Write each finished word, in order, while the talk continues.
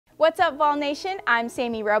What's up, Vol Nation? I'm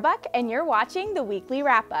Sammy Roebuck, and you're watching the Weekly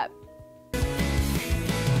Wrap-Up.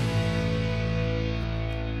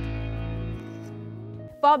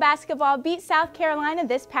 Vol basketball beat South Carolina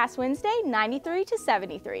this past Wednesday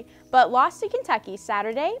 93-73, but lost to Kentucky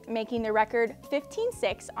Saturday, making the record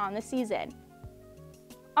 15-6 on the season.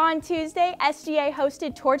 On Tuesday, SGA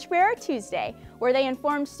hosted Torchbearer Tuesday, where they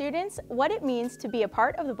informed students what it means to be a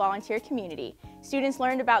part of the volunteer community. Students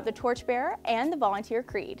learned about the Torchbearer and the Volunteer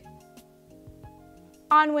Creed.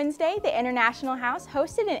 On Wednesday, the International House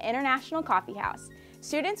hosted an International Coffeehouse.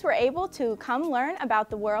 Students were able to come learn about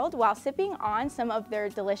the world while sipping on some of their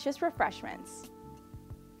delicious refreshments.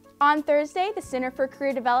 On Thursday, the Center for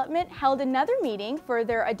Career Development held another meeting for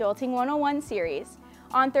their Adulting 101 series.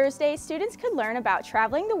 On Thursday, students could learn about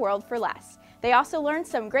traveling the world for less. They also learned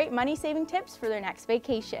some great money-saving tips for their next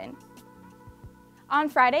vacation. On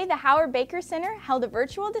Friday, the Howard Baker Center held a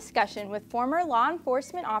virtual discussion with former law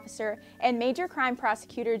enforcement officer and major crime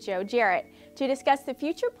prosecutor Joe Jarret to discuss the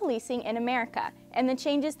future policing in America and the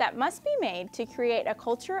changes that must be made to create a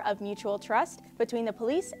culture of mutual trust between the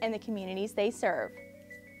police and the communities they serve.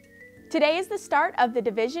 Today is the start of the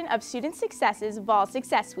Division of Student Success's Vol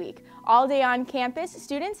Success Week. All day on campus,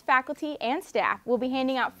 students, faculty, and staff will be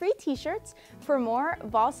handing out free t-shirts. For more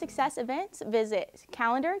Vol Success events, visit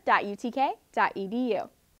calendar.utk.edu.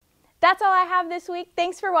 That's all I have this week.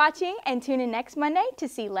 Thanks for watching, and tune in next Monday to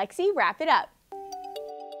see Lexi wrap it up.